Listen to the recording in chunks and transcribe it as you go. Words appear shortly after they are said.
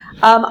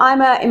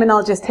I'm an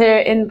immunologist here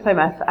in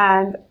Plymouth,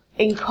 and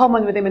in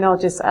common with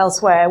immunologists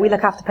elsewhere, we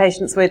look after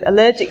patients with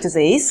allergic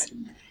disease.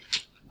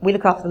 We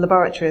look after the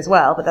laboratory as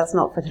well, but that's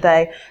not for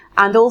today,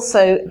 and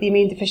also the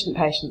immune deficient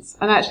patients.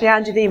 And actually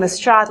angioedema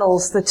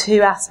straddles the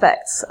two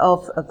aspects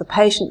of the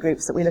patient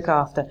groups that we look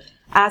after,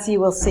 as you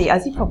will see,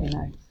 as you probably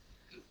know.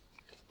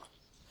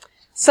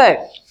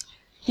 So,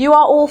 you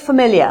are all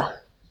familiar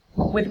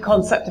with the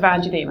concept of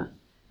angioedema.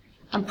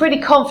 I'm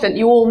pretty confident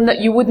you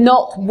would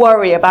not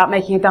worry about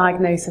making a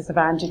diagnosis of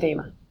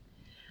angioedema.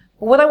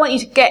 But what I want you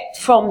to get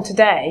from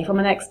today, from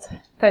the next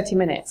 30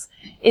 minutes,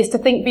 is to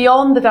think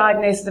beyond the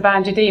diagnosis of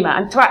angioedema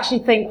and to actually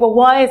think, well,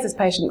 why has this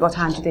patient got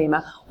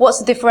angioedema? What's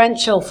the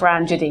differential for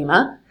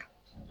angioedema?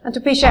 And to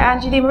appreciate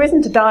angioedema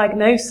isn't a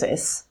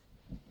diagnosis,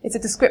 it's a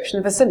description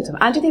of a symptom.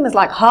 Angioedema is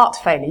like heart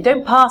failure. You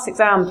don't pass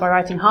exams by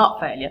writing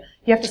heart failure.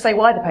 You have to say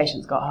why the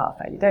patient's got heart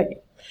failure, don't you?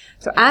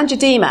 So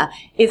angioedema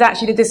is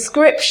actually the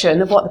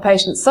description of what the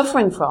patient's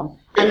suffering from,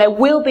 and there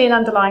will be an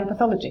underlying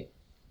pathology.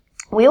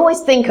 We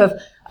always think of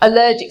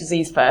allergic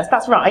disease first.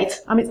 That's right.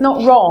 I mean, it's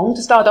not wrong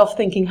to start off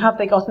thinking, have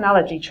they got an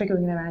allergy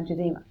triggering their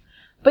angioedema?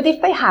 But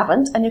if they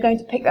haven't, and you're going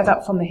to pick that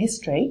up from the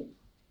history,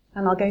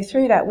 and I'll go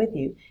through that with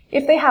you.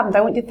 If they haven't,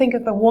 I want you to think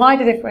of the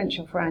wider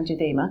differential for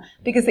angioedema,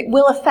 because it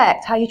will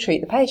affect how you treat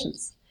the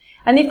patients.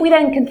 And if we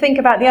then can think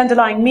about the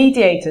underlying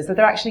mediators that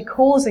are actually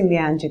causing the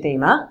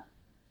angioedema,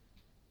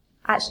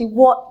 actually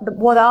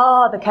what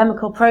are the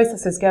chemical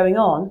processes going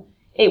on,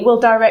 it will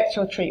direct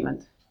your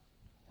treatment,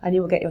 and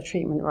you will get your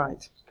treatment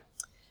right.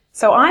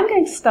 So I'm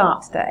going to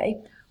start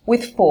today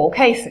with 4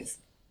 cases.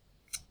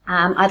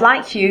 I'd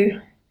like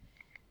you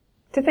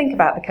to think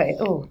about the case.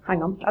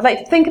 I'd like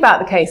to think about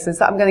the cases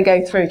that I'm going to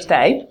go through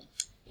today,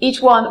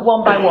 each one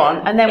by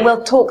one, and then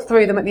we'll talk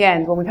through them at the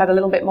end when we've had a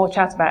little bit more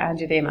chat about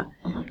angioedema.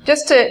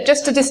 Just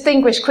to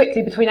distinguish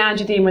quickly between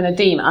angioedema and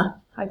edema.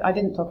 I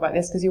didn't talk about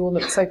this because you all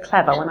looked so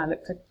clever when I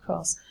looked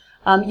across.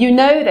 You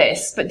know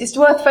this, but it's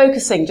worth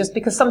focusing just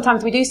because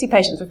sometimes we do see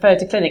patients referred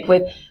to clinic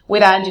with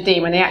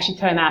angioedema and they actually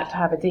turn out to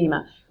have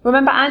edema.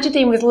 Remember,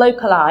 angioedema is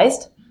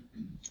localized.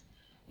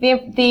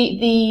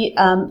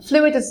 The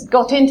fluid has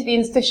got into the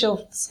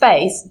interstitial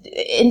space,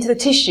 into the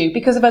tissue,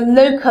 because of a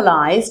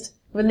localized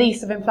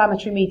release of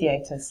inflammatory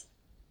mediators.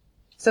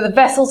 So the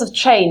vessels have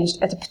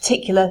changed at a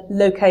particular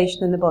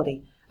location in the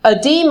body.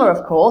 Edema,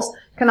 of course,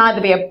 can either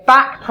be a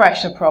back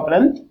pressure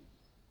problem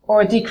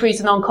or a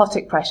decrease in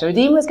oncotic pressure.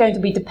 Edema is going to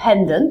be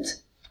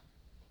dependent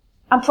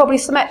and probably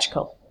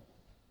symmetrical.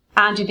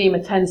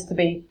 Angioedema tends to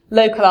be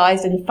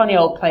localized in funny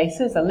old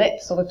places, the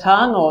lips or the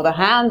tongue or the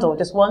hand or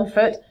just one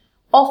foot,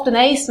 often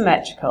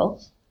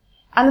asymmetrical,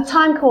 and the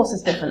time course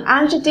is different.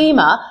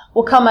 Angioedema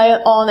will come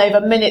on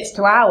over minutes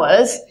to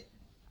hours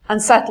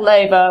and settle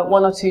over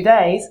 1 or 2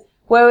 days,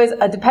 whereas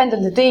a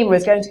dependent edema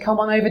is going to come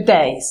on over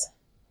days.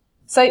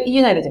 So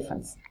you know the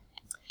difference.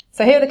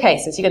 So here are the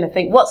cases. You're going to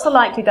think, what's the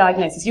likely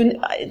diagnosis?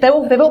 They've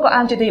all got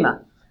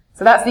angioedema.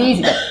 So that's the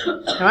easy bit.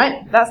 All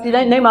right? That's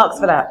no marks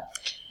for that.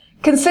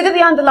 Consider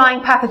the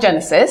underlying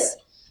pathogenesis.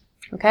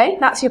 Okay?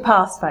 That's your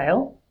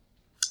pass-fail.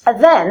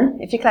 And then,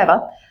 if you're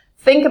clever,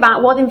 think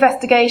about what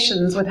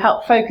investigations would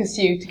help focus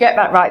you to get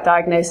that right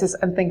diagnosis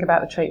and think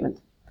about the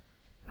treatment.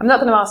 I'm not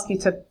going to ask you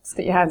to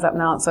stick your hands up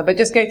and answer, but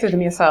just go through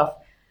them yourself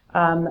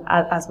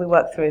as we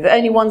work through. There's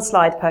only 1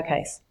 slide per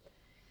case.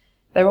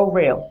 They're all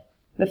real.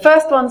 The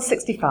first one's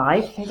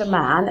 65. He's a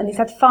man, and he's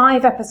had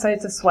 5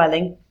 episodes of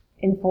swelling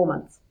in 4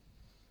 months.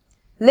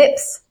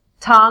 Lips,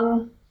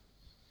 tongue,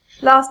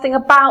 lasting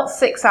about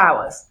 6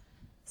 hours.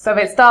 So if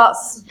it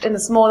starts in the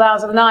small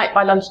hours of the night,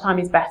 by lunchtime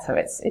he's better.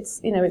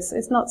 It's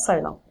not so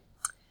long.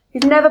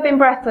 He's never been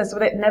breathless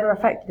with it, never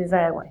affected his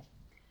airway.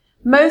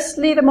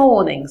 Mostly the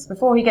mornings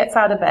before he gets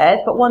out of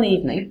bed, but one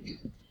evening.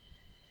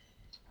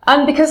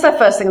 And because they're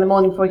first thing in the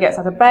morning before he gets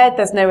out of bed,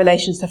 there's no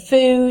relations to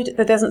food,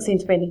 there doesn't seem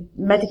to be any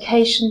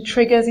medication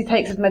triggers. He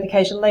takes his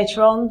medication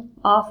later on,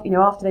 after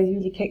they've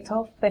usually kicked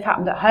off. They've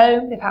happened at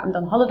home, they've happened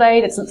on holiday,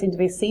 there doesn't seem to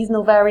be a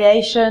seasonal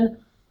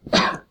variation.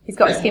 He's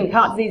got ischemic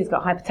heart disease, he's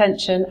got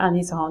hypertension, and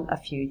he's on a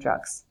few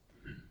drugs.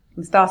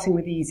 I'm starting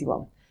with the easy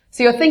one.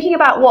 So you're thinking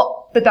about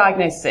what the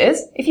diagnosis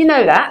is. If you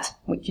know that,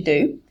 which you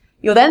do,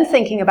 you're then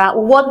thinking about,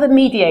 well, what are the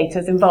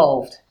mediators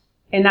involved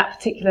in that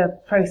particular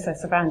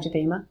process of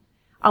angioedema?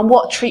 And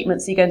what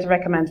treatments are you going to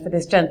recommend for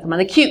this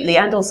gentleman, acutely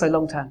and also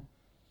long-term?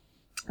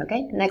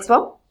 Okay, next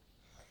one.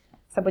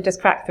 So we'll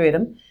just crack through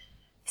them.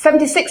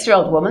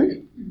 76-year-old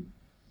woman.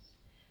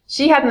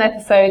 She had an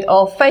episode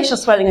of facial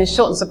swelling and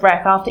shortness of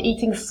breath after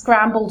eating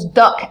scrambled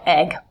duck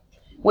egg,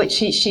 which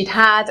she'd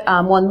had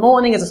one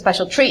morning as a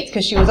special treat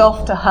because she was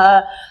off to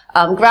her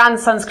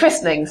grandson's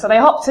christening. So they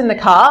hopped in the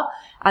car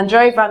and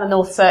drove around the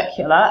North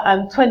Circular,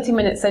 and 20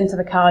 minutes into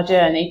the car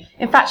journey,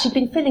 in fact, she'd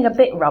been feeling a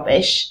bit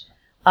rubbish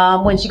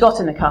when she got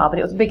in the car, but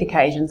it was a big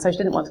occasion, so she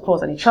didn't want to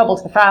cause any trouble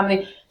to the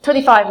family.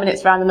 25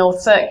 minutes around the North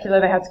Circular,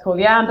 they had to call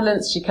the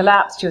ambulance. She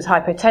collapsed, she was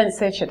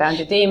hypotensive, she had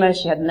angioedema,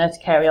 she had an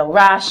urticarial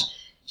rash.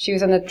 She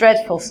was in a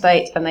dreadful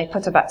state, and they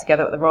put her back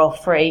together at the Royal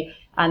Free,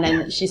 and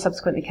then she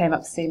subsequently came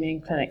up to see me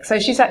in clinic. So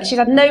she's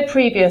had no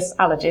previous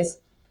allergies,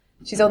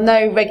 She's on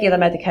no regular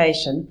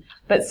medication,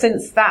 but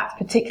since that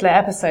particular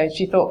episode,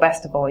 she thought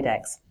best to avoid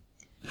eggs.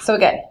 So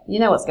again, you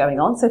know what's going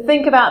on. So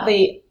think about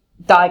the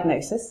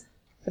diagnosis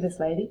for this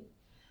lady.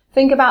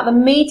 Think about the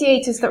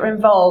mediators that are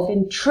involved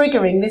in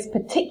triggering this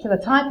particular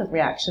type of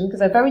reaction, because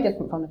they're very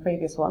different from the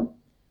previous one.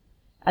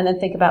 And then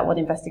think about what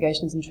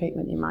investigations and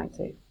treatment you might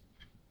do.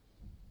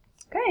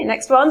 Okay,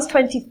 next one's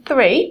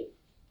 23.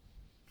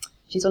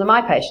 She's one of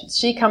my patients.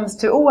 She comes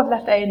to, I've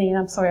left A&E, and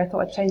I'm sorry, I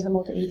thought I'd change them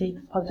all to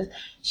ED. Apologies.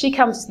 She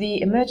comes to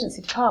the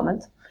emergency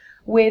department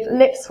with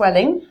lip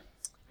swelling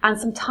and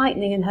some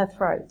tightening in her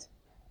throat.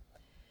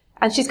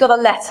 And she's got a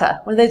letter,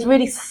 one of those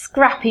really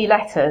scrappy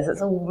letters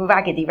that's all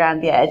raggedy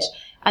around the edge.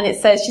 And it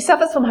says she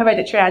suffers from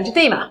hereditary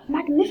angioedema.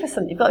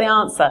 Magnificent, you've got the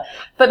answer.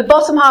 But the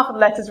bottom half of the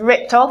letter's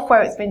ripped off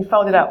where it's been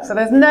folded up. So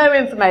there's no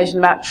information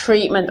about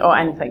treatment or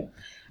anything.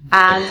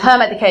 And her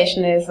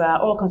medication is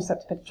oral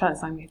contraceptive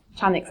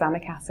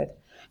tranexamic acid.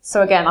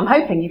 So again, I'm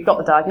hoping you've got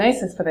the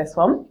diagnosis for this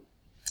one.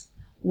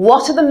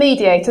 What are the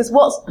mediators?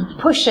 What's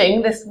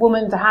pushing this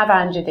woman to have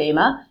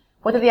angioedema?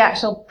 What are the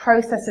actual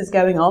processes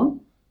going on?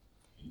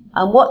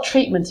 And what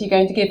treatment are you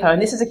going to give her?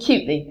 And this is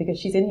acutely, because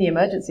she's in the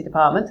emergency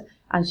department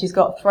and she's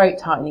got throat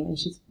tightening and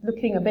she's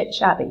looking a bit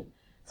shabby.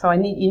 So you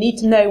need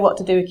to know what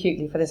to do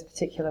acutely for this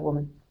particular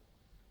woman.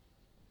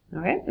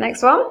 Okay,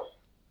 next one.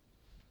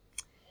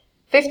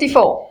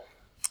 54.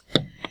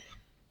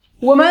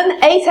 Woman,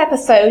 8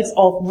 episodes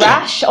of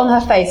rash on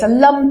her face. A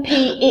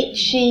lumpy,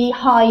 itchy,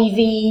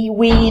 hivey,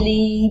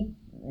 wheelie,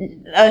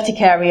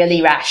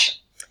 urticarial-y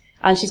rash.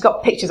 And she's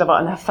got pictures of it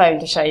on her phone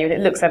to show you, and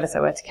it looks ever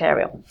so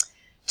urticarial.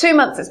 2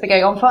 months it's been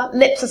going on for.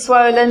 Lips are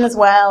swollen as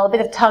well, a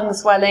bit of tongue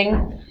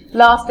swelling,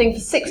 lasting for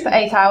 6 to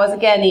 8 hours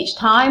again each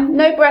time.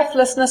 No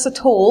breathlessness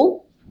at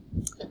all.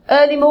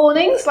 Early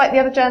mornings, like the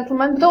other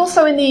gentleman, but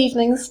also in the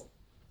evenings.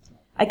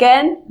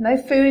 Again, no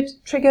food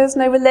triggers,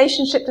 no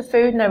relationship to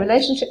food, no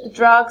relationship to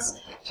drugs.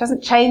 She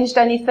hasn't changed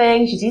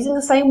anything. She's using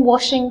the same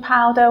washing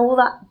powder, all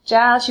that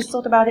jazz. She's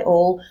thought about it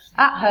all.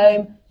 At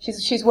home,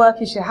 she's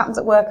working. She happens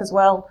at work as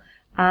well.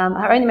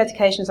 Her only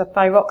medications are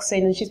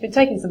thyroxine, and she's been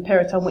taking some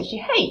Piriton, which she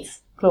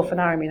hates.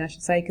 Chlorpheniramine, I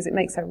should say, because it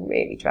makes her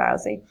really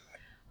drowsy.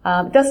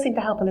 It does seem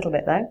to help a little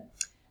bit, though.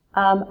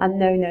 And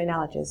no known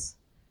allergies.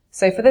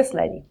 So for this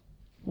lady,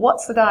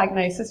 what's the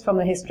diagnosis from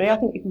the history? I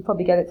think you can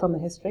probably get it from the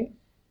history.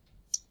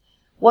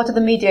 What are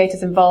the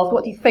mediators involved?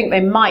 What do you think they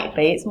might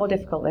be? It's more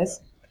difficult, this.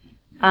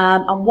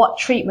 And what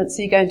treatments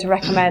are you going to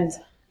recommend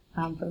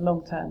for the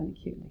long term and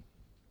acutely?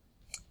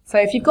 So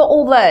if you've got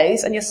all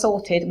those and you're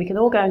sorted, we can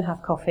all go and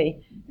have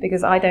coffee,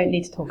 because I don't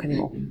need to talk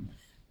anymore.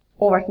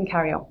 Or I can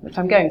carry on, which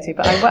I'm going to,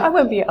 but I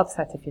won't be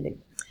upset if you leave.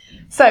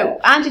 So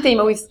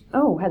angioedema,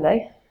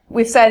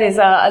 we've said is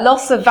a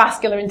loss of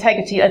vascular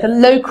integrity at a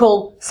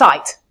local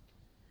site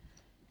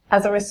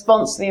as a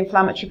response to the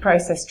inflammatory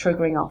process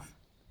triggering off.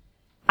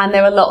 And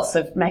there are lots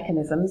of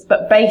mechanisms,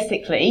 but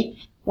basically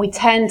we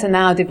tend to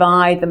now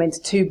divide them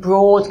into 2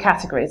 broad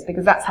categories,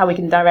 because that's how we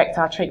can direct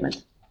our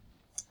treatment.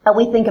 And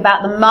we think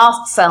about the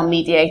mast cell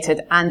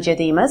mediated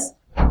angioedemas,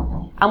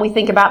 and we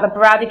think about the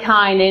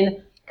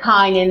bradykinin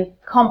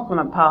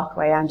complement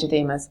pathway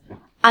angioedemas.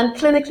 And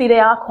clinically they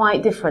are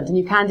quite different, and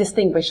you can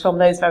distinguish from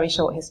those very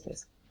short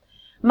histories.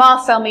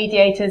 Mast cell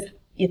mediators,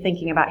 you're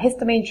thinking about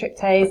histamine,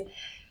 tryptase,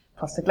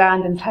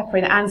 prostaglandin,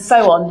 heparin, and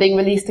so on being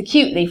released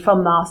acutely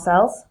from mast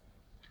cells.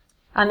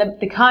 And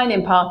the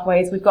kinin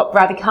pathways, we've got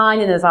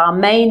bradykinin as our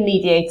main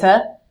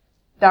mediator,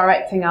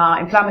 directing our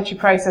inflammatory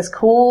process,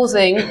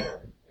 causing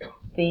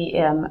the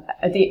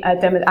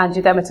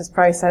angioedematous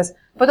process,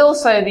 but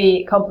also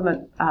the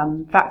complement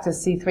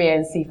factors C3A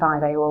and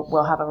C5A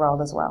will have a role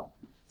as well.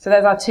 So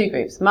there's our 2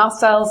 groups, mast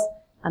cells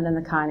and then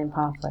the kinin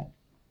pathway.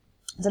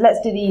 So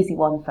let's do the easy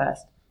one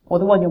first, or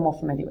the one you're more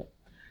familiar with.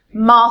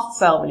 Mast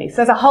cell release.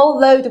 There's a whole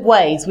load of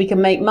ways we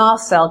can make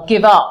mast cell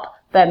give up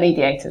their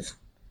mediators.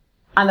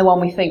 And the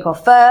one we think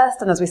of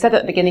first, and as we said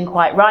at the beginning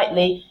quite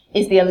rightly,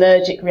 is the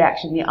allergic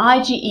reaction, the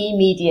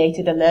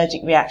IgE-mediated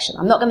allergic reaction.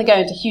 I'm not going to go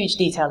into huge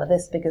detail of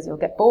this because you'll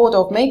get bored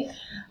of me,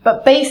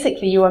 but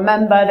basically you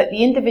remember that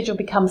the individual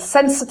becomes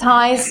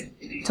sensitized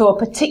to a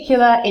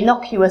particular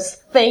innocuous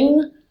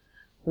thing,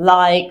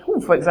 like,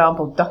 for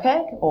example, duck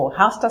egg, or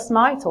house dust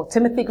mite, or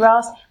timothy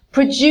grass,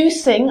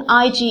 producing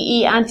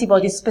IgE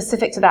antibodies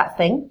specific to that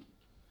thing.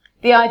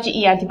 The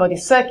IgE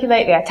antibodies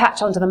circulate, they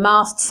attach onto the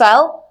mast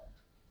cell,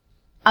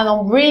 and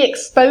on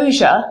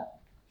re-exposure,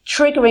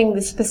 triggering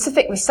the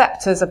specific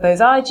receptors of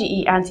those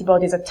IgE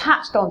antibodies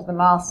attached onto the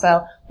mast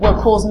cell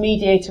will cause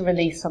mediator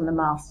release from the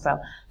mast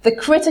cell. The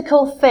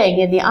critical thing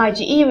in the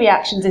IgE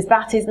reactions is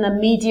that is an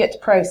immediate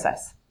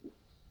process.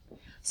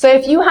 So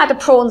if you had a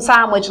prawn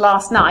sandwich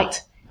last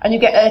night and you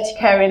get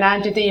urticaria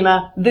and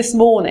angioedema this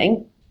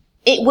morning,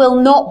 it will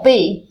not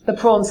be the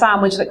prawn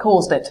sandwich that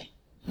caused it.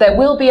 There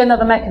will be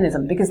another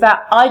mechanism, because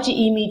that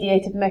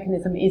IgE-mediated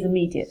mechanism is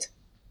immediate.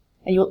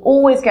 And you'll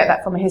always get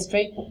that from a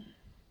history.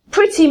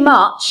 Pretty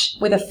much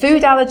with a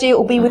food allergy, it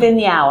will be within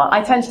the hour.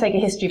 I tend to take a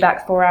history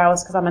back 4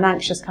 hours because I'm an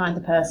anxious kind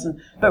of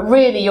person. But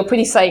really, you're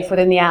pretty safe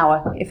within the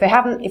hour. If they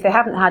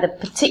haven't had a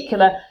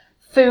particular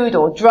food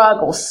or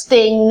drug or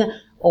sting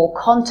or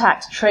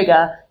contact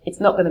trigger, it's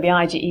not going to be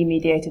IgE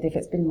mediated if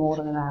it's been more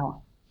than an hour.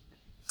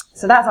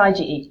 So that's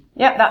IgE.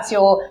 Yep, that's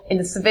in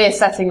the severe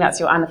setting, that's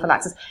your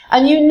anaphylaxis.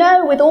 And you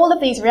know with all of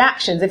these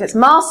reactions, if it's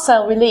mast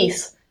cell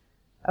release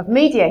of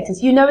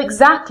mediators, you know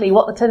exactly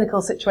what the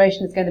clinical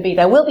situation is going to be.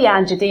 There will be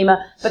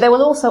angioedema, but there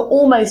will also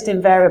almost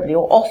invariably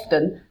or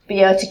often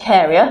be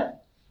urticaria.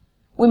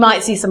 We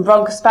might see some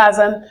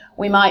bronchospasm.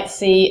 We might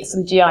see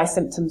some GI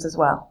symptoms as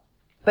well.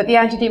 But the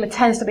angioedema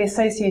tends to be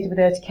associated with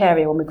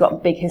urticaria when we've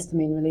got big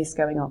histamine release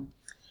going on.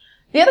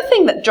 The other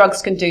thing that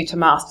drugs can do to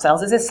mast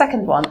cells is a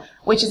second one,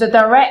 which is a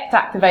direct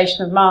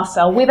activation of mast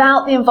cell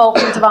without the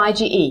involvement of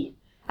IgE.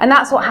 And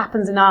that's what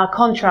happens in our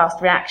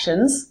contrast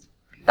reactions.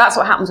 That's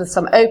what happens with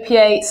some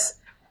opiates.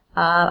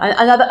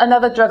 And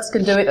other drugs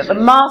can do it, that the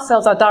mast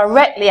cells are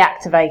directly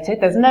activated.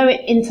 There's no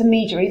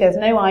intermediary, there's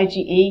no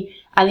IgE,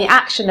 and the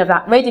action of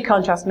that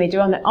radiocontrast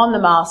mediator on the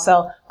mast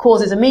cell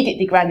causes immediate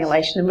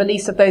degranulation and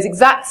release of those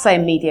exact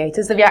same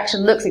mediators. The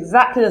reaction looks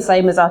exactly the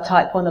same as our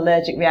type 1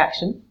 allergic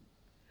reaction.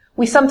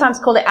 We sometimes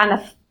call it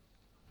I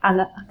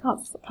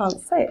can't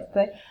say it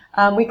today.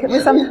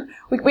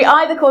 We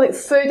either call it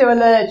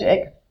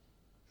pseudo-allergic,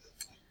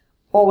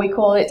 or we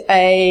call it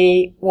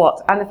a,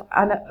 what?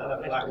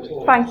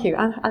 Thank you.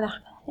 An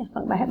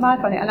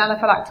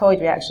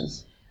anaphylactoid reaction.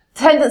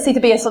 Tendency to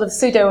be a sort of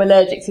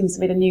pseudo-allergic seems to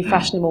be the new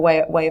fashionable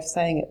way of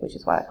saying it, which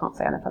is why I can't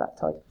say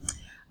anaphylactoid.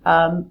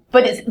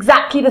 But it's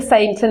exactly the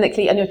same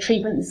clinically, and your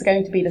treatment is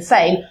going to be the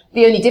same.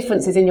 The only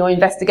difference is in your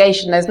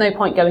investigation. There's no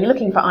point going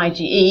looking for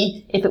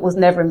IgE if it was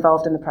never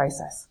involved in the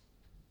process.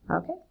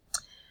 Okay.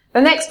 The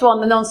next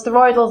one, the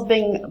non-steroidals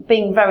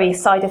being very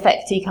side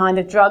effecty kind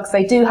of drugs,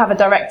 they do have a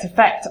direct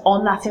effect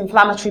on that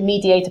inflammatory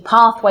mediator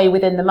pathway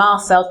within the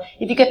mast cells.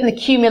 If you get an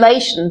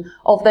accumulation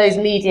of those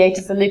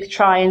mediators, the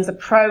leukotrienes, the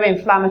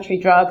pro-inflammatory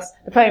drugs,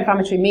 the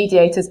pro-inflammatory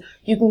mediators,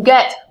 you can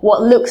get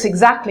what looks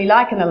exactly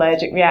like an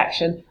allergic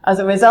reaction as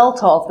a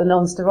result of the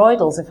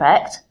non-steroidals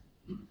effect,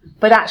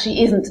 but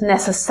actually isn't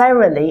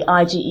necessarily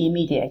IgE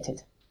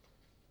mediated.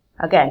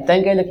 Again,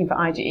 don't go looking for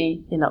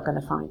IgE, you're not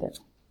going to find it.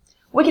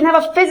 We can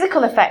have a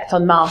physical effect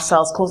on mast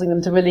cells, causing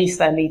them to release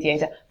their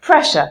mediator.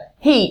 Pressure,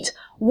 heat,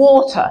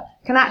 water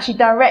can actually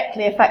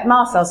directly affect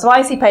mast cells. So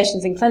I see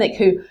patients in clinic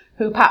who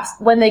perhaps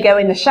when they go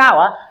in the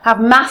shower have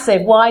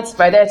massive,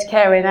 widespread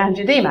urticaria and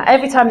angioedema.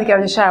 Every time they go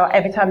in the shower,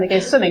 every time they go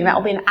swimming, that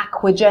will be an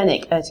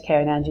aquagenic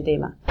urticaria and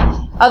angioedema.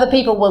 Other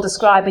people will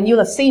describe, and you'll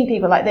have seen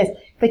people like this,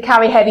 they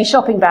carry heavy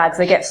shopping bags,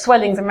 they get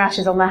swellings and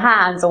rashes on their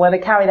hands, or where they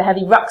carry the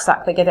heavy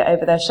rucksack, they get it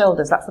over their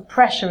shoulders. That's the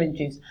pressure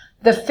induced.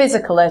 The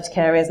physical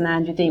urticarias and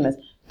angioedemas.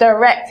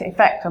 Direct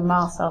effect on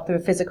mast cell through a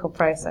physical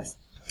process.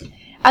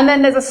 And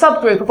then there's a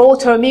subgroup of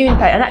autoimmune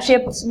patients, and actually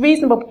a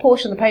reasonable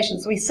proportion of the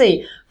patients we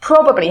see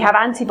probably have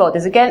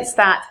antibodies against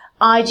that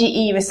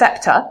IgE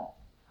receptor,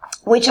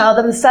 which are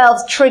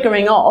themselves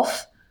triggering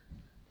off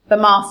the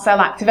mast cell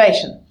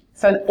activation.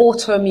 So an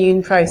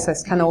autoimmune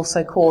process can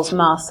also cause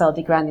mast cell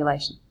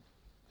degranulation.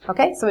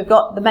 Okay, so we've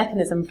got the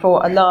mechanism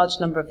for a large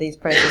number of these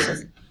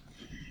processes.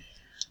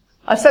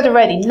 I've said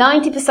already,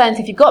 90%,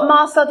 if you've got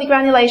mast cell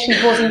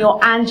degranulation causing your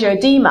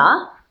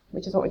angioedema,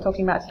 which is what we're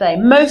talking about today,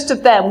 most,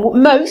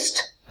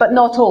 but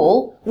not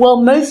all,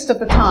 will most of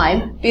the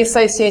time be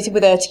associated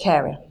with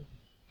urticaria.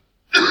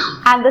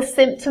 And the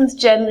symptoms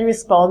generally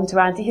respond to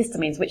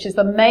antihistamines, which is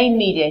the main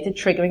mediator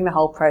triggering the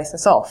whole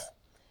process off,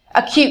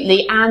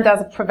 acutely and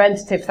as a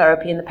preventative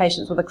therapy in the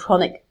patients with the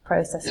chronic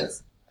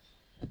processes.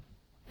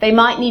 They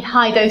might need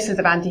high doses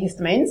of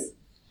antihistamines.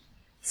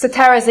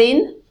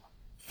 Cetirizine,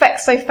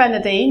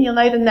 fexofenadine, you'll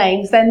know the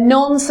names, they're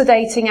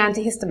non-sedating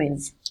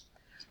antihistamines,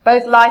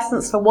 both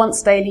licensed for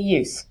once daily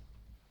use.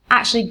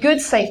 Actually good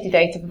safety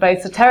data for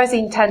both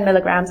cetirizine 10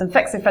 milligrams and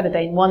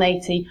fexofenadine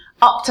 180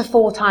 up to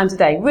 4 times a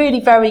day. Really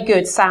very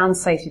good sound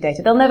safety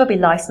data. They'll never be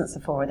licensed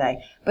for 4 a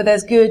day, but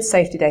there's good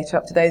safety data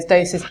up to those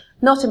doses.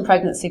 Not in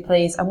pregnancy,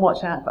 please, and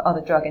watch out for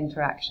other drug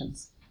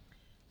interactions.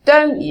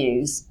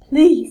 Please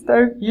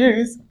don't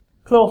use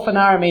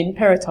chlorpheniramine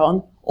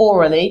Piriton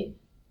orally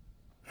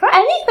for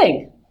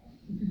anything.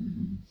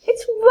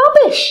 It's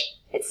rubbish.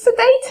 It's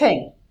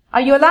sedating.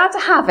 Are you allowed to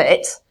have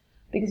it?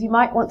 Because you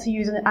might want to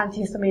use an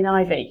antihistamine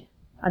IV,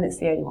 and it's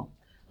the only one.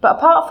 But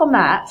apart from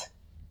that,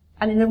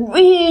 and in the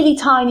really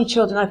tiny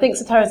children, I think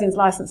cetirizine's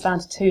licensed down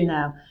to 2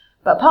 now.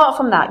 But apart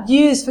from that,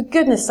 for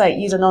goodness sake,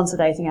 use a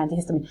non-sedating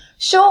antihistamine.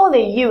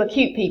 Surely you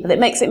acute people, it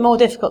makes it more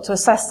difficult to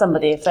assess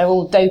somebody if they're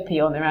all dopey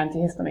on their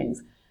antihistamines.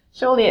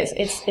 Surely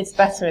it's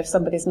better if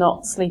somebody's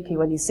not sleepy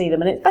when you see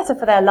them, and it's better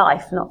for their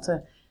life not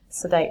to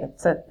sedate them.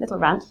 So, little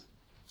rant.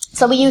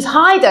 So we use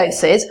high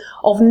doses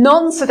of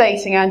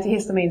non-sedating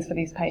antihistamines for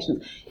these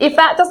patients. If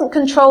that doesn't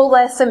control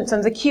their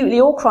symptoms acutely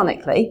or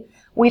chronically,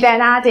 we then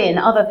add in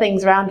other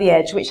things around the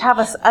edge which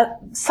have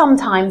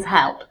sometimes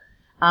help,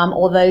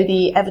 although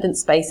the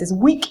evidence base is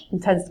weak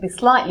and tends to be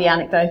slightly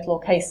anecdotal or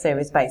case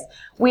series based.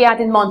 We add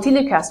in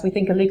Montelukast. We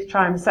think a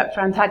leukotriene receptor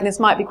antagonist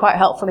might be quite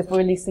helpful if we're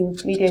releasing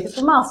mediators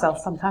from mast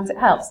cells. Sometimes it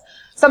helps.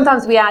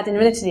 Sometimes we add in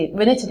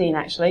ranitidine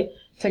actually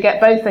to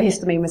get both the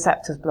histamine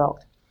receptors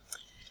blocked.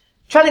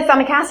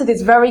 Tranexamic acid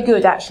is very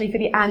good actually for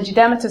the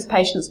angioedematous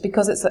patients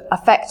because its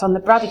effect on the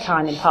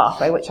bradykinin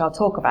pathway, which I'll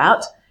talk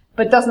about,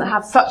 but doesn't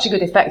have such a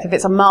good effect if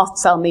it's a mast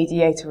cell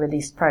mediator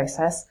released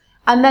process.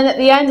 And then at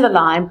the end of the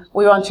line,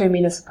 we're on to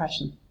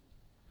immunosuppression.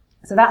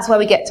 So that's where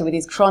we get to with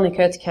these chronic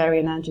urticaria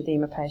and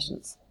angioedema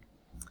patients.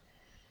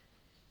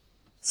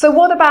 So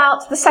what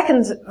about the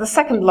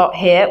second lot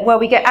here, where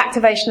we get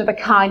activation of the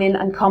kinin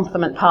and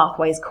complement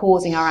pathways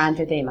causing our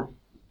angioedema?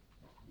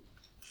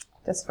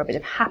 Just for a bit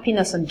of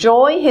happiness and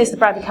joy, here's the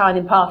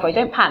bradykinin pathway.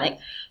 Don't panic.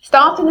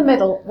 Start in the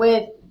middle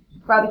with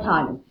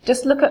bradykinin.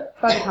 Just look at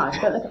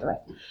bradykinin. Don't look at the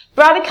rest.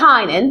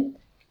 Bradykinin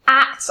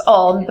acts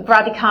on the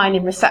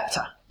bradykinin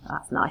receptor.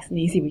 That's nice and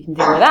easy. We can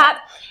deal with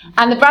that.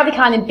 And the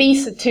bradykinin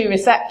B2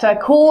 receptor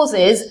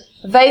causes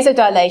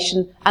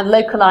vasodilation and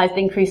localized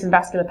increase in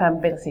vascular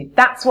permeability.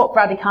 That's what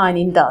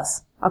bradykinin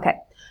does. Okay.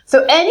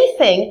 So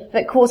anything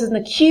that causes an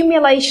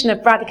accumulation of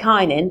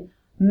bradykinin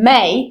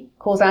may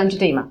cause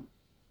angioedema.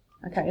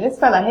 Okay, this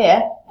fella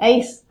here,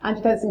 ACE,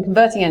 angiotensin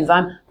converting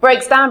enzyme,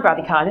 breaks down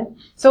bradykinin.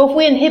 So if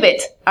we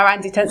inhibit our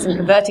angiotensin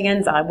converting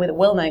enzyme with a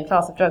well-known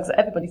class of drugs that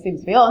everybody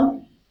seems to be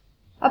on,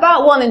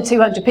 about 1 in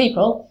 200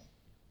 people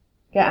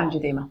get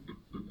angioedema.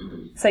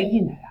 So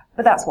you know that,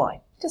 but that's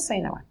why. Just so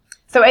you know why.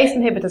 So ACE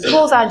inhibitors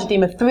cause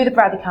angioedema through the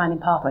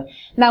bradykinin pathway.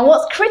 Now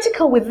what's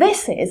critical with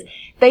this is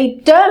they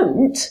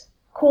don't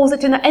cause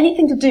it in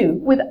anything to do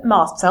with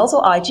mast cells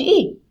or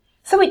IgE.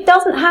 So it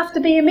doesn't have to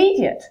be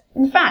immediate.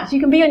 In fact, you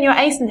can be on your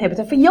ACE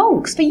inhibitor for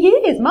yonks, for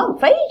years,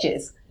 months,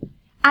 ages.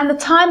 And the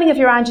timing of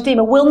your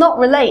angioedema will not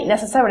relate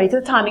necessarily to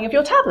the timing of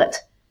your tablet,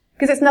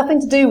 because it's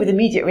nothing to do with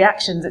immediate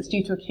reactions. It's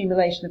due to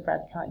accumulation of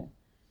bradykinin.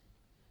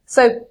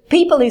 So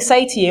people who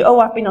say to you, oh,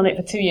 I've been on it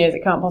for 2 years,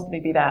 it can't possibly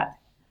be that.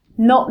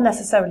 Not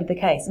necessarily the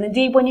case. And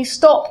indeed, when you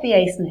stop the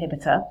ACE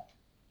inhibitor,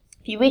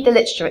 if you read the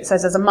literature, it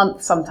says there's a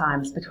month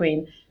sometimes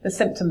between the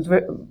symptoms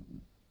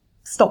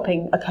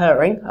stopping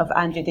occurring of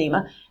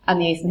angioedema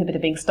and the ACE inhibitor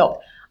being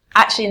stopped.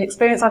 Actually, in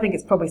experience, I think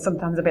it's probably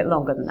sometimes a bit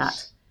longer than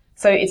that.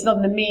 So it's not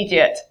an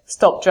immediate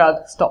stop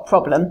drug, stop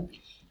problem.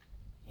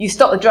 You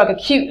stop the drug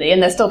acutely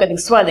and they're still getting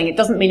swelling. It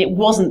doesn't mean it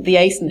wasn't the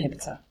ACE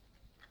inhibitor.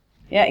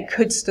 Yeah, it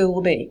could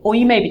still be. Or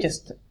you may be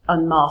just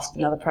unmasked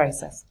another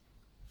process.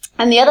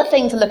 And the other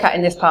thing to look at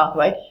in this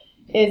pathway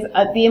is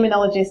the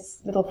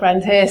immunologist's little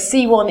friend here,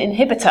 C1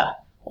 inhibitor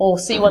or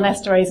C1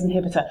 esterase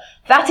inhibitor.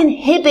 That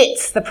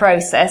inhibits the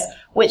process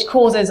which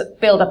causes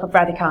build-up of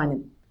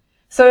bradykinin.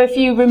 So if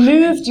you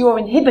removed your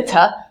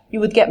inhibitor, you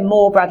would get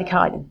more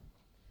bradykinin.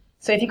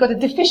 So if you've got a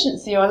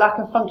deficiency or a lack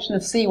of function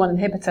of C1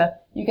 inhibitor,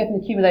 you get an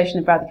accumulation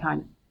of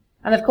bradykinin.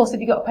 And of course,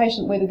 if you've got a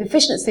patient with a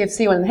deficiency of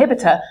C1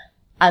 inhibitor,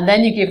 and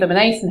then you give them an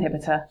ACE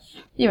inhibitor,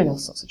 you're in all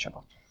sorts of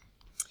trouble.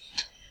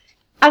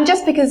 And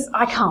just because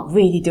I can't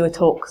really do a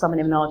talk because I'm an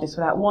immunologist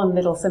without one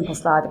little simple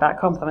slide about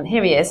complement,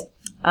 here he is.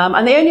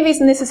 And the only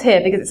reason this is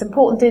here, because it's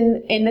important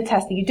in the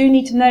testing, you do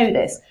need to know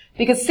this,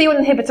 because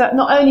C1 inhibitor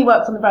not only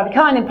works on the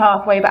bradykinin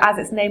pathway, but as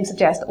its name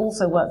suggests,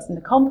 also works in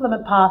the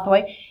complement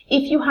pathway.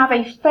 If you have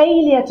a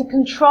failure to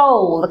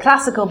control the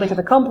classical bit of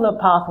the complement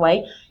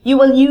pathway, you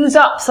will use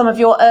up some of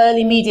your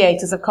early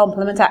mediators of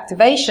complement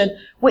activation,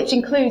 which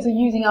includes a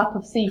using up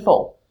of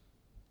C4.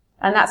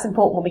 And that's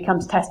important when we come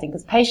to testing,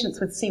 because patients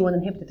with C1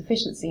 inhibitor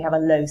deficiency have a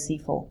low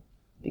C4,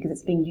 because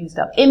it's being used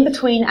up in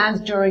between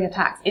and during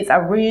attacks. It's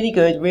a really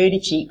good, really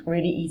cheap,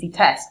 really easy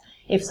test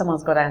if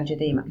someone's got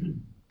angioedema.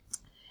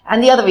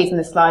 And the other reason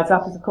this slides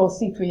up is, of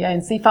course, C3A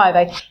and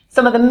C5A.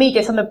 Some of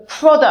the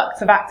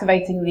products of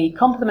activating the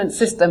complement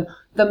system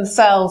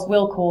themselves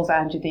will cause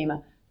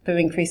angioedema through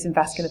increase in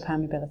vascular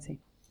permeability.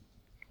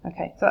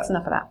 Okay, so that's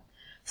enough of that.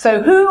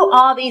 So who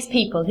are these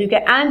people who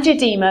get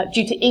angioedema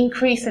due to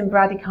increase in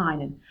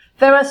bradykinin?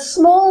 They're a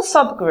small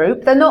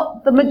subgroup. They're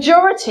not, the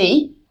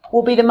majority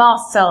will be the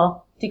mast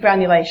cell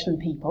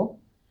degranulation people.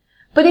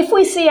 But if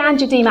we see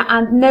angioedema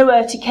and no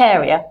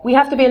urticaria, we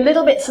have to be a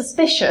little bit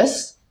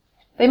suspicious.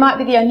 They might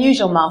be the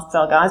unusual mast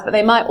cell guys, but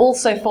they might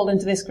also fall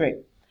into this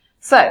group.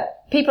 So,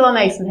 people on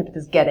ACE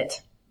inhibitors get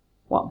it.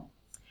 1.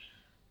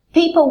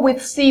 People with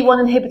C1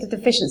 inhibitor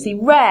deficiency,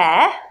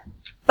 rare,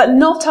 but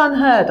not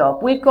unheard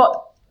of. We've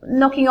got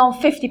knocking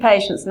on 50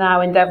 patients now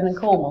in Devon and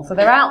Cornwall, so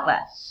they're out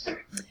there.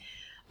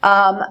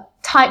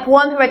 Type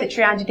 1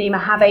 hereditary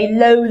angioedema have a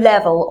low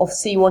level of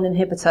C1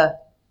 inhibitor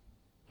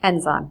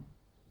enzyme.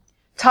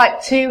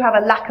 Type 2 have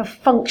a lack of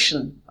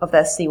function of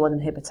their C1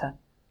 inhibitor.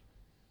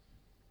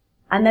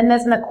 And then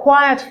there's an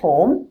acquired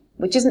form,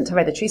 which isn't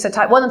hereditary. So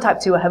type 1 and type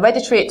 2 are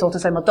hereditary. It's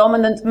autosomal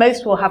dominant.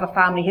 Most will have a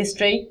family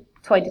history,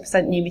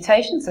 20% new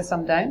mutations, so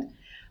some don't.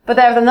 But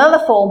there's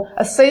another form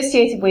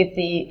associated with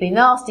the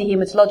nasty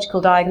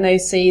hematological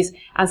diagnoses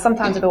and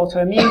sometimes with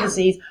autoimmune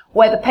disease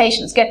where the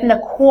patients get an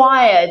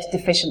acquired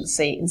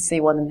deficiency in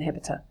C1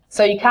 inhibitor.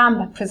 So you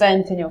can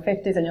present in your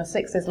 50s and your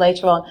 60s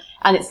later on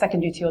and it's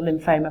secondary to your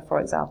lymphoma, for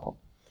example.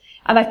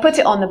 And I've put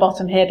it on the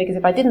bottom here because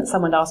if I didn't,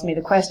 someone would ask me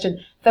the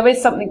question. There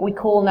is something we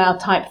call now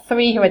type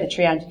 3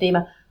 hereditary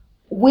angioedema.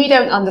 We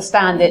don't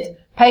understand it,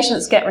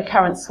 Patients get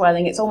recurrent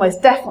swelling. It's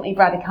almost definitely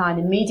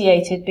bradykinin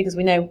mediated because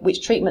we know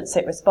which treatments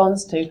it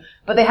responds to,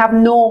 but they have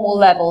normal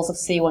levels of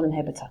C1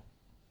 inhibitor.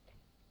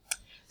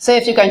 So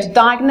if you're going to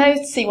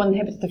diagnose C1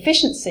 inhibitor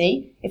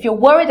deficiency, if you're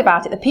worried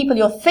about it, the people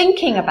you're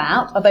thinking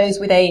about are those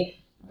with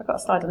I've got a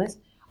slide on this,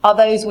 are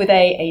those with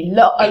a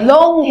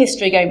long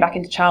history going back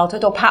into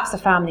childhood or perhaps a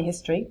family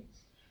history.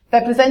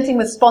 They're presenting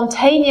with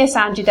spontaneous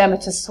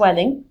angioedematous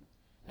swelling.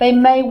 They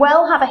may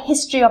well have a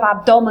history of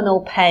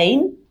abdominal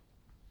pain.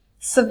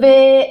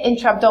 Severe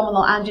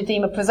intra-abdominal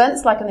angioedema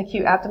presents like an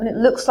acute abdomen. It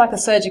looks like a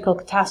surgical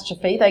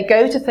catastrophe. They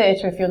go to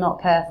theatre if you're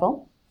not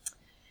careful.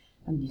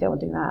 And you don't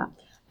want to do that.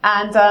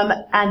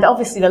 And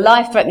obviously the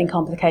life-threatening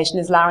complication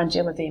is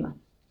laryngeal edema.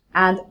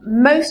 And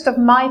most of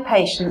my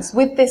patients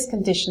with this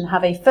condition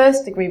have a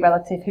first-degree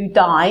relative who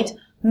died,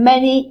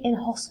 many in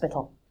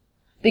hospital,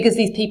 because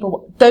these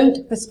people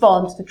don't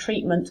respond to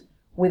treatment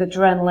with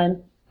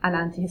adrenaline and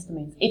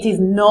antihistamines. It is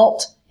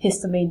not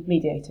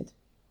histamine-mediated.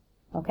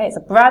 Okay, it's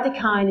a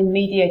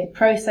bradykinin-mediated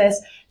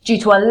process due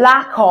to a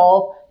lack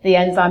of the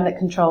enzyme that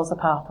controls the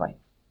pathway.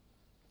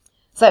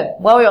 So,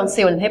 while we're on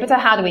C1 inhibitor,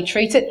 how do we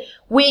treat it?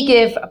 We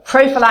give a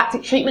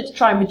prophylactic treatment to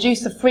try and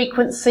reduce the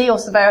frequency or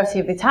severity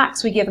of the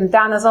attacks. We give them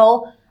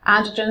danazol,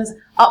 androgens,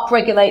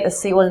 upregulate the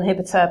C1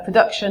 inhibitor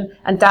production,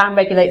 and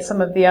downregulate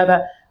some of the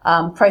other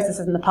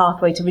processes in the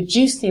pathway to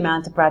reduce the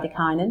amount of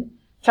bradykinin.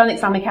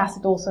 Tranexamic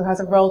acid also has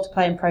a role to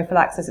play in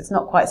prophylaxis. It's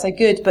not quite so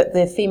good, but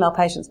the female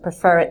patients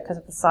prefer it because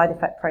of the side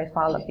effect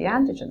profile of the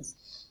androgens.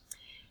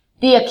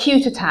 The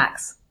acute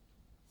attacks.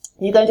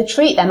 You're going to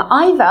treat them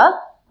either,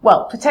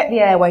 well, protect the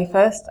airway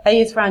first. A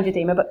is for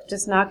angioedema, but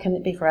just now can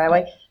it be for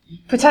airway?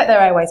 Protect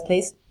their airways,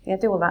 please. Yeah,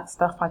 do all that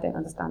stuff. I don't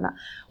understand that.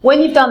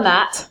 When you've done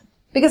that,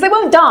 because they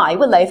won't die,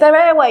 will they? If their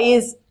airway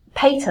is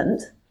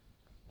patent,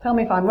 tell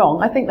me if I'm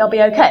wrong, I think they'll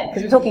be okay,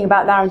 because we're talking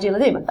about laryngeal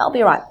edema. That'll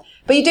be all right.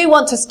 But you do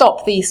want to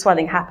stop the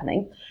swelling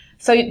happening.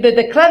 So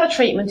the clever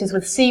treatment is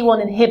with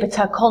C1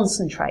 inhibitor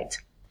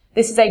concentrate.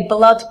 This is a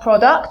blood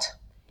product.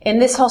 In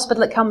this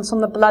hospital, it comes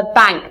from the blood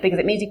bank because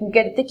it means you can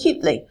get it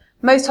acutely.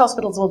 Most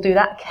hospitals will do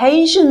that.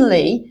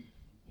 Occasionally,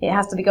 it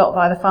has to be got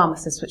by the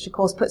pharmacist, which of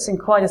course puts in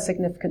quite a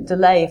significant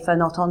delay if they're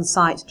not on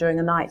site during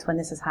the night when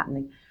this is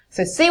happening.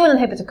 So C1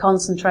 inhibitor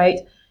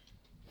concentrate.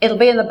 It'll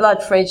be in the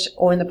blood fridge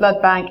or in the blood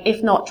bank.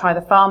 If not, try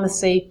the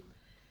pharmacy.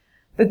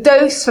 The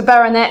dose for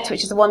Beranet,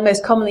 which is the one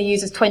most commonly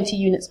used, is 20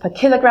 units per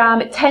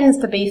kilogram. It tends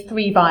to be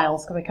 3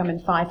 vials, because they come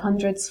in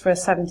 500s for a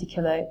 70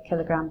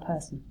 kilogram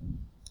person.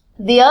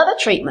 The other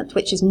treatment,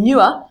 which is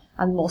newer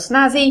and more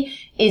snazzy,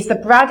 is the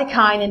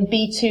bradykinin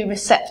B2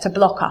 receptor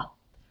blocker,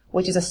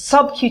 which is a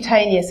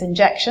subcutaneous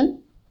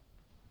injection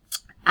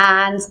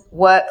and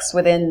works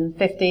within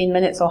 15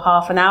 minutes or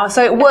half an hour.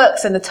 So it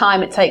works in the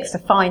time it takes to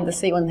find the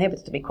C1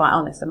 inhibitor, to be quite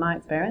honest, in my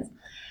experience,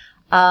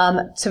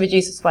 to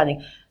reduce the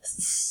swelling.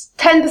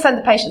 10%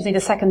 of patients need a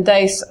second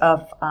dose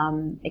of,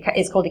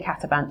 it's called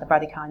icatibant, the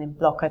bradykinin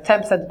blocker.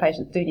 10% of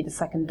patients do need a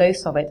second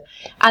dose of it.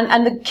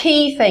 And the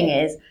key thing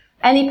is,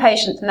 any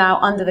patient now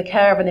under the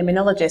care of an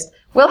immunologist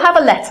will have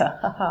a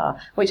letter,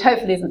 which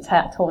hopefully isn't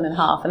torn in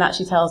half and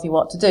actually tells you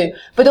what to do,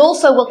 but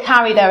also will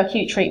carry their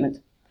acute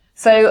treatment.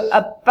 So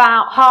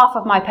about half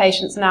of my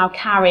patients now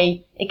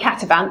carry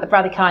icatibant, the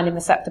bradykinin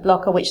receptor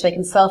blocker, which they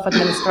can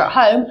self-administer at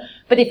home.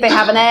 But if they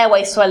have an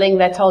airway swelling,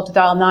 they're told to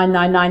dial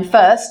 999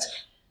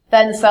 first,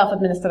 then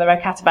self-administer their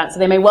icatibant. So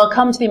they may well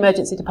come to the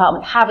emergency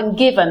department having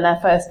given their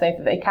first dose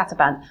of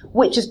icatibant,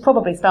 which is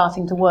probably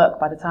starting to work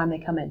by the time they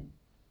come in.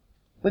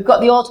 We've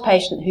got the odd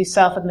patient who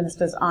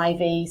self-administers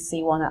IV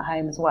C1 at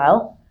home as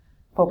well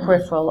for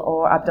peripheral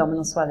or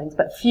abdominal swellings,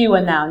 but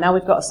fewer now. Now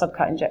we've got a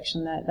subcut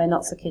injection, they're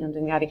not so keen on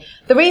doing the IV.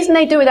 The reason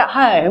they do it at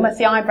home, as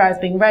the eyebrows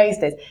being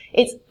raised, is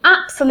it's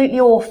absolutely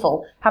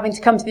awful having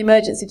to come to the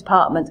emergency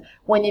department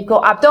when you've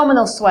got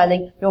abdominal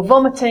swelling, you're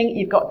vomiting,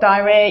 you've got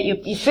diarrhea,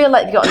 you feel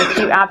like you've got an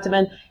acute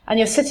abdomen, and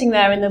you're sitting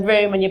there in the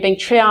room and you're being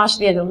triaged to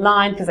the end of the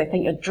line because they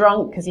think you're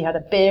drunk because you had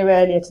a beer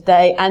earlier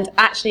today, and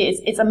actually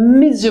it's a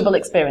miserable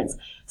experience.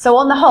 So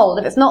on the whole,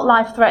 if it's not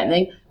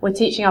life-threatening, we're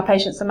teaching our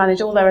patients to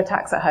manage all their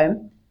attacks at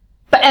home,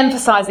 but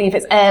emphasising if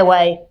it's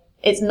airway,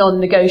 it's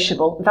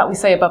non-negotiable. In fact, we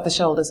say above the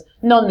shoulders,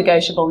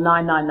 non-negotiable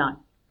 999.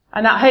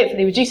 And that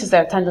hopefully reduces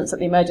their attendance at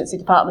the emergency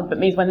department, but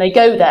means when they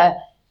go there,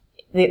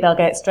 they'll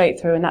get straight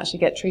through and actually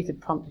get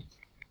treated promptly.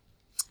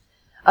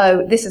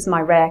 Oh, this is my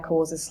rare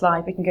causes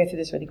slide. We can go through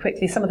this really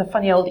quickly. Some of the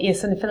funny old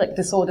eosinophilic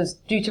disorders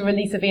due to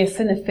release of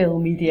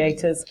eosinophil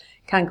mediators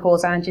can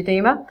cause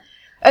angioedema.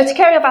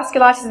 Urticarial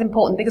vasculitis is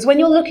important because when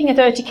you're looking at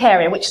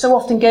urticaria, which so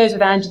often goes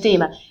with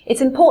angioedema,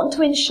 it's important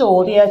to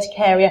ensure the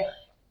urticaria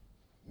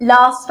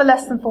lasts for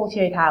less than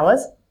 48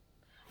 hours.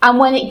 And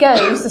when it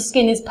goes, the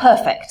skin is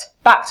perfect,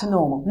 back to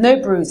normal,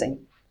 no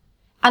bruising.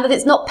 And that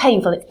it's not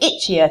painful. It's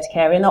itchy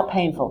urticaria, not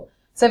painful.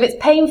 So if it's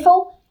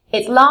painful,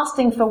 it's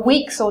lasting for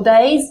weeks or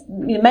days,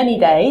 many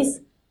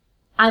days.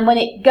 And when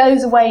it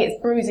goes away,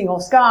 it's bruising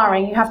or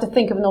scarring, you have to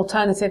think of an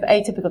alternative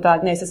atypical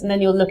diagnosis, and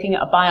then you're looking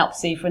at a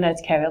biopsy for an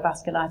urticarial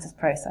vasculitis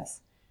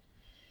process.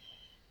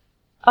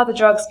 Other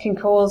drugs can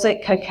cause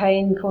it.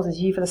 Cocaine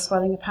causes uvular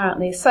swelling,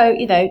 apparently. So,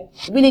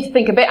 we need to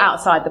think a bit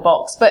outside the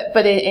box.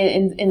 But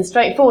in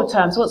straightforward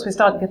terms, once we're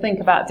starting to think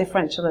about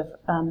differential of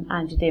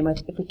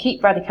angioedema, if we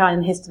keep bradykinin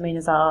and histamine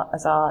as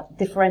our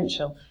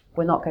differential,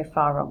 we'll not go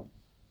far wrong.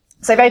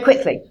 So very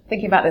quickly,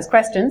 thinking about those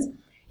questions,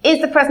 is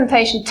the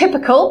presentation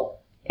typical?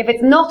 If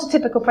it's not a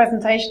typical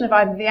presentation of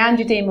either the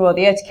angioedema or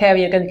the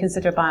urticaria, you're going to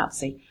consider a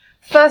biopsy.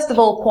 First of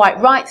all, quite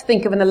right,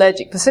 think of an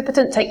allergic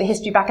precipitant, take the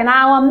history back an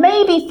hour,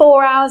 maybe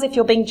 4 hours if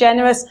you're being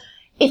generous.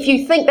 If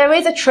you think there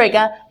is a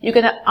trigger, you're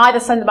going to either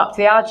send them up to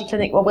the allergy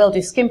clinic where we'll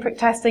do skin prick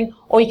testing,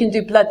 or you can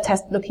do blood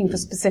tests looking for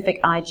specific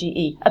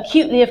IgE.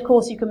 Acutely, of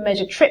course, you can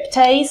measure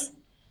tryptase.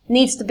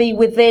 Needs to be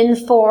within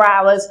 4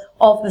 hours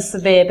of the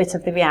severe bit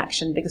of the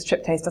reaction, because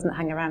tryptase doesn't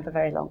hang around for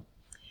very long.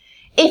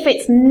 If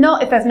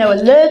there's no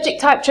allergic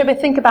type trigger,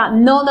 think about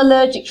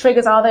non-allergic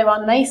triggers. Are they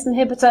on an ACE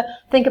inhibitor?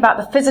 Think about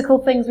the physical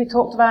things we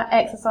talked about,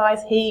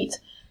 exercise, heat,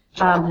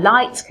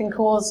 light can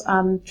cause,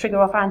 trigger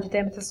off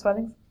angioedema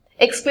swelling.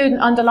 Exclude an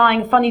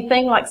underlying funny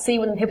thing like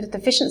C1 inhibitor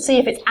deficiency.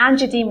 If it's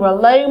angioedema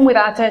alone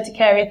without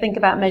urticaria, think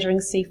about measuring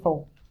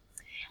C4.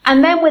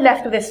 And then we're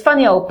left with this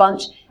funny old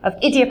bunch of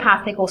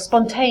idiopathic or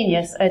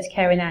spontaneous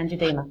urticaria and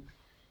angioedema.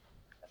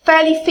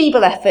 Fairly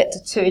feeble effort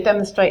to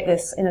demonstrate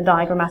this in a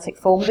diagrammatic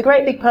form. The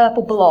great big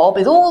purple blob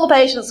is all the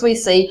patients we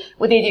see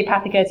with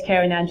idiopathic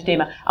urticaria and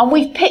angioedema. And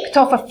we've picked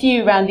off a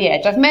few around the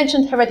edge. I've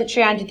mentioned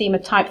hereditary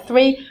angioedema type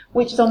 3,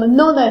 which is on the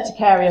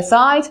non-urticaria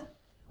side.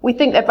 We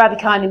think they're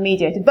bradykinin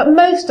mediated. But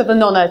most of the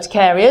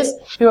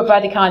non-urticarias who are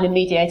bradykinin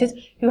mediated,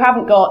 who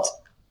haven't got,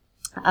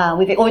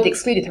 we've already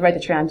excluded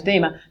hereditary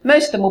angioedema,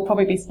 most of them will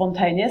probably be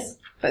spontaneous,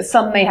 but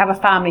some may have a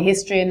family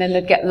history and then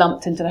they'd get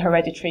lumped into the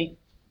hereditary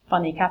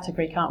funny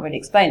category, can't really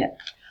explain it.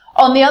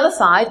 On the other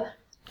side,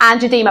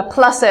 angioedema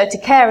plus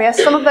urticaria,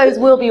 some of those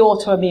will be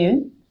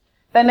autoimmune.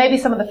 There may be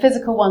some of the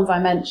physical ones I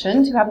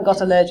mentioned who haven't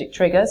got allergic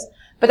triggers,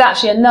 but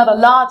actually another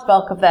large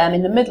bulk of them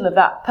in the middle of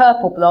that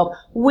purple blob,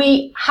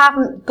 we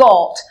haven't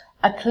got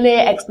a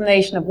clear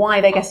explanation of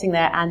why they're getting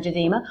their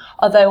angioedema,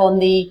 although on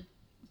the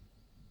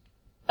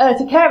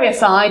urticaria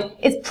side,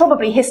 it's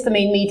probably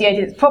histamine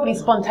mediated, it's probably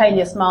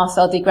spontaneous mast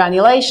cell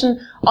degranulation.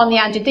 On the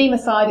angioedema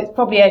side, it's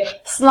probably a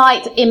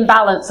slight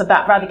imbalance of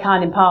that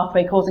bradykinin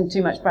pathway causing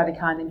too much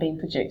bradykinin being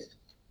produced.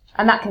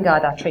 And that can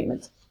guide our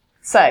treatment.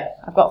 So,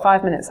 I've got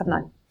 5 minutes, haven't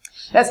I?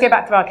 Let's go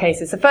back to our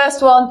cases. The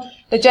first one,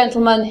 the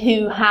gentleman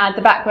who had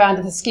the background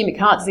of ischemic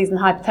heart disease and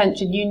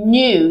hypertension, you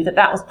knew that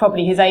that was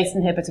probably his ACE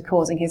inhibitor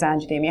causing his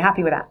angioedema. You're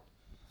happy with that?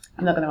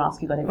 I'm not going to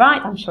ask you got it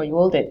right, I'm sure you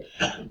all did.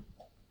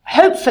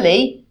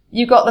 Hopefully,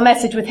 you got the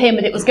message with him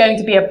that it was going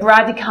to be a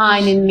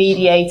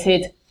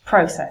bradykinin-mediated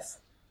process.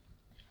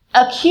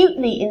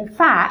 Acutely, in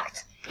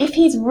fact, if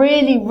he's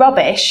really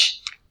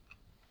rubbish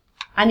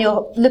and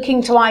you're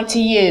looking to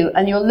ITU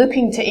and you're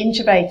looking to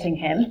intubating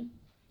him,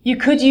 you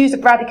could use a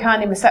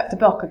bradykinin receptor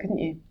blocker, couldn't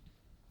you?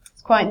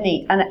 It's quite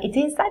neat. And it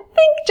is, I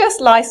think,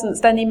 just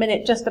licensed any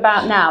minute just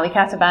about now,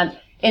 icatibant,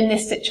 in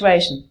this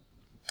situation.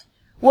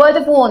 Word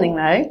of warning,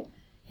 though,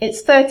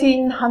 it's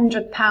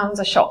 £1,300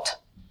 a shot.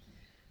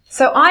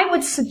 So I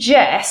would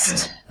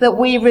suggest that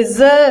we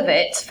reserve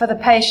it for the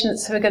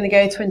patients who are going to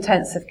go to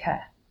intensive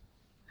care,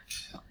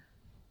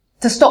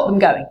 to stop them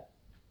going,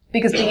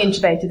 because being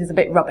intubated is a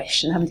bit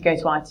rubbish and having to go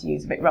to ITU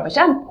is a bit rubbish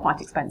and quite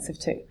expensive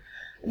too.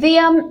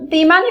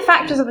 The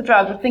manufacturers of the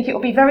drug would think it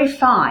would be very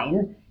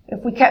fine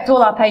if we kept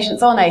all our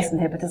patients on ACE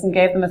inhibitors and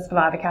gave them a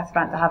supply of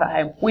icatibant to have at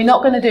home. We're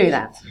not going to do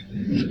that.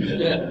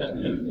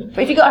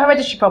 But if you've got a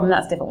hereditary problem,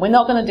 that's different. We're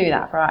not going to do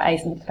that for our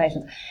ACE inhibitor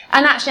patients.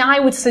 And actually, I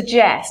would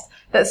suggest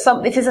that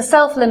it is a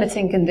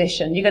self-limiting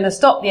condition. You're going to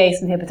stop the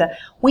ACE inhibitor.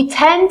 We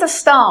tend to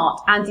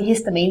start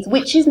antihistamines,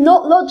 which is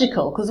not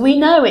logical because we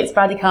know it's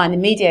bradykinin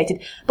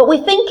mediated. But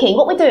what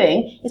we're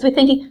doing is we're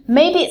thinking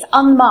maybe it's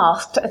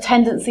unmasked a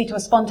tendency to a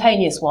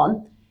spontaneous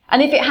one.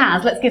 And if it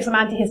has, let's give some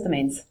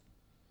antihistamines.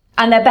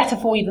 And they're better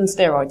for you than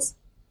steroids.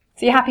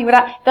 So you're happy with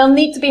that? They'll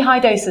need to be high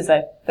doses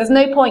though. There's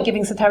no point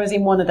giving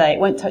cetirizine 1 a day. It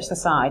won't touch the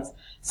sides.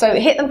 So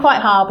hit them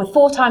quite hard with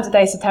 4 times a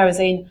day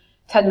cetirizine,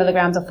 10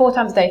 milligrams or 4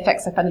 times a day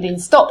fexofenadine,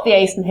 stop the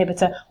ACE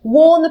inhibitor,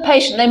 warn the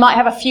patient they might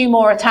have a few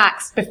more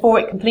attacks before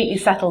it completely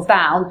settles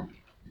down,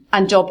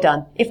 and job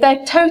done. If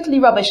they're totally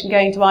rubbish and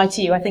going to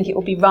ITU, I think it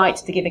would be right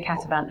to give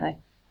icatibant though.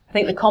 I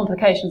think the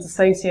complications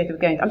associated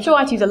with going, I'm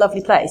sure ITU is a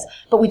lovely place,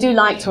 but we do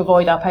like to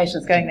avoid our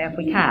patients going there if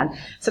we can.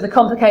 So the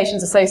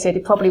complications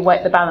associated probably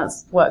the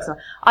balance works on.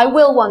 I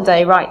will one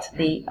day write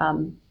the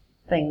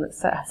thing that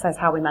says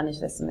how we manage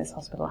this in this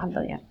hospital. I haven't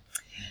done it yet.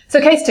 So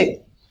case 2.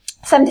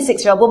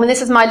 76-year-old woman.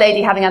 This is my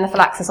lady having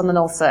anaphylaxis on the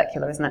North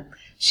Circular, isn't it?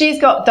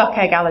 She's got duck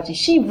egg allergy.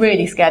 She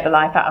really scared the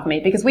life out of me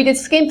because we did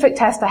skin prick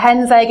test for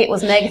hen's egg. It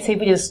was negative.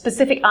 We did a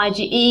specific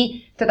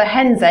IgE to the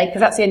hen's egg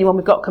because that's the only one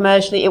we've got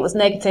commercially. It was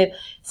negative.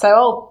 So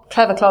old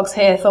clever clogs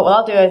here thought, well,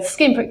 I'll do a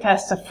skin prick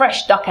test to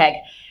fresh duck egg.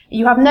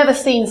 You have never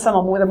seen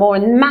someone with a more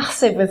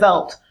massive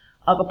result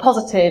of a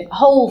positive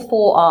whole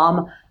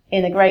forearm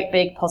in a great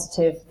big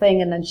positive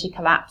thing, and then she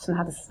collapsed and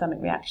had a systemic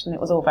reaction.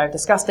 It was all very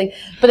disgusting.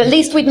 But at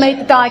least we'd made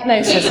the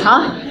diagnosis,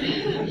 huh?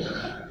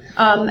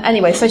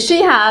 Anyway, so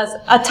she has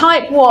a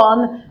type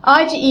 1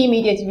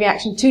 IgE-mediated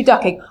reaction to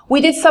duck egg.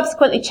 We did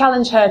subsequently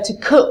challenge her to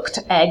cooked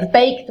eggs,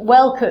 baked,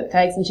 well-cooked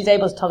eggs, and she's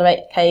able to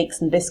tolerate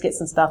cakes and biscuits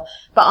and stuff.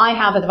 But I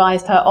have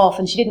advised her off,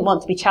 and she didn't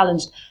want to be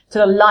challenged to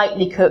the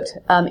lightly cooked,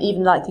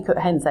 even lightly cooked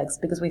hen's eggs,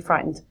 because we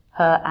frightened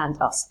her and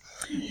us.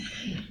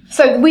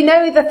 So we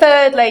know the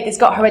third lady's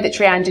got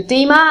hereditary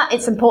angioedema.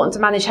 It's important to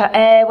manage her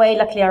airway.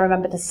 Luckily, I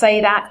remember to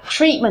say that.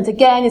 Treatment,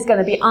 again, is going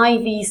to be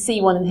IV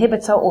C1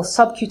 inhibitor or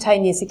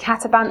subcutaneous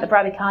icatibant, the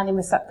bradykinin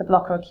receptor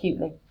blocker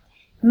acutely.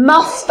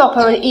 Must stop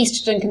her an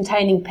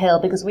estrogen-containing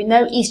pill because we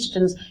know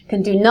estrogens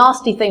can do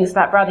nasty things to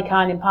that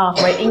bradykinin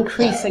pathway,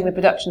 increasing the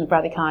production of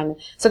bradykinin.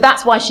 So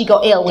that's why she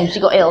got ill when she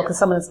got ill, because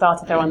someone had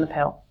started her on the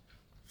pill.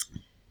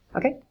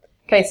 Okay?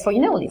 Case 4, you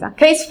know all these are.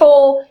 Case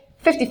 4,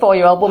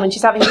 54-year-old woman.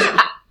 She's having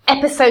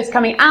episodes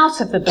coming out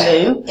of the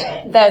blue.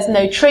 There's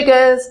no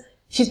triggers.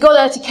 She's got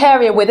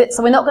urticaria with it,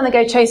 so we're not going to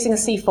go chasing a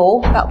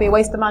C4. That would be a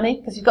waste of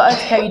money, because you've got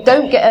urticaria. You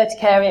don't get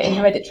urticaria in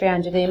hereditary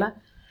angioedema.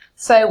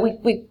 So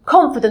we're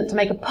confident to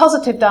make a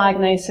positive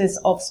diagnosis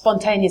of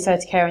spontaneous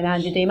urticaria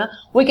and angioedema.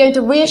 We're going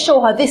to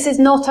reassure her this is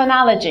not an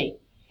allergy.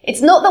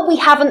 It's not that we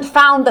haven't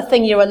found the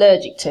thing you're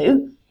allergic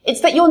to.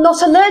 It's that you're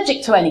not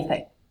allergic to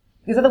anything.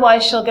 Because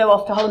otherwise she'll go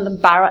off to Holland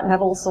and Barrett and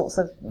have all sorts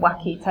of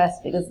wacky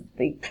tests because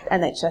the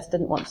NHS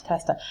didn't want to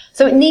test her.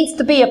 So it needs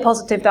to be a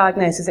positive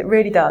diagnosis. It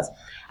really does.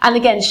 And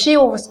again, she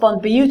will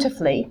respond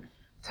beautifully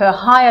to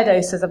higher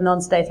doses of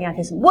non-sedating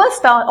antihistamine.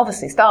 Worst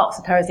obviously starts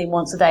at tyrosine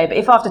once a day, but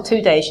if after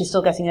 2 days she's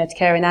still getting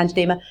urticaria and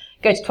angioedema,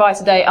 go to twice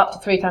a day, up to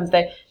 3 times a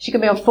day. She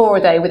can be on 4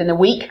 a day within a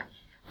week.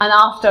 And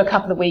after a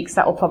couple of weeks,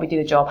 that will probably do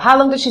the job. How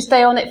long does she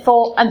stay on it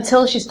for?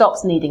 Until she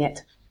stops needing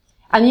it.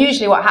 And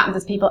usually what happens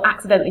is people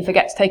accidentally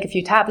forget to take a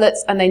few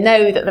tablets and they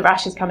know that the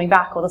rash is coming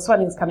back or the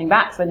swelling is coming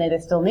back, so they know they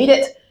still need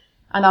it.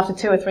 And after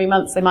 2 or 3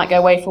 months, they might go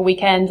away for a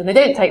weekend and they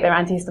don't take their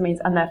antihistamines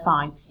and they're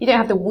fine. You don't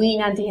have to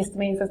wean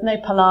antihistamines. There's no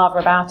palaver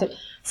about it.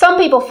 Some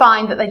people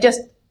find that they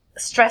just,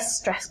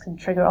 stress can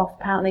trigger off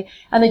apparently,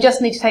 and they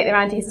just need to take their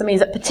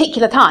antihistamines at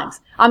particular times.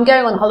 I'm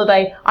going on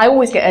holiday. I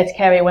always get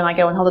urticaria when I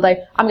go on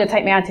holiday. I'm going to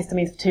take my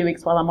antihistamines for 2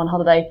 weeks while I'm on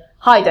holiday.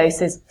 High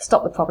doses,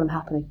 stop the problem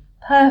happening.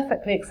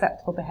 Perfectly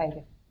acceptable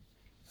behaviour.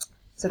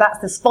 So that's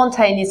the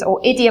spontaneous or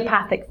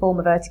idiopathic form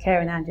of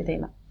urticaria and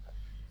angioedema.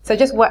 So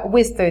just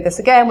whiz through this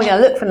again. We're going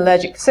to look for an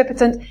allergic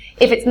precipitant.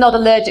 If it's not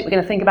allergic, we're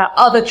going to think about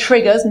other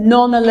triggers,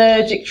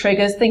 non-allergic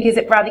triggers. Think, is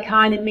it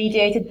bradykinin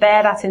mediated?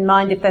 Bear that in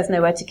mind if there's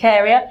no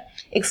urticaria.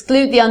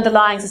 Exclude the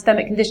underlying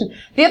systemic condition.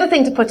 The other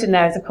thing to put in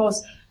there is, of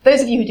course,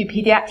 those of you who do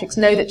pediatrics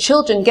know that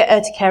children get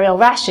urticarial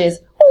rashes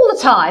all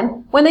the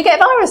time when they get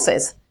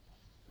viruses.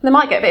 They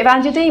might get a bit of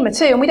angioedema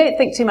too, and we don't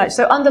think too much.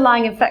 So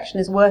underlying infection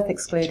is worth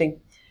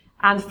excluding.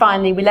 And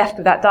finally, we left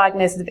with that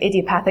diagnosis of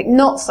idiopathic.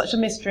 Not such a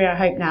mystery, I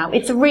hope now.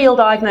 It's a real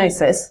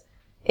diagnosis.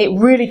 It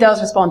really does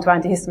respond to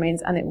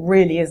antihistamines, and it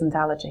really isn't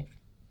allergy.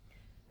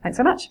 Thanks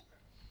so much.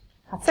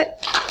 That's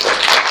it.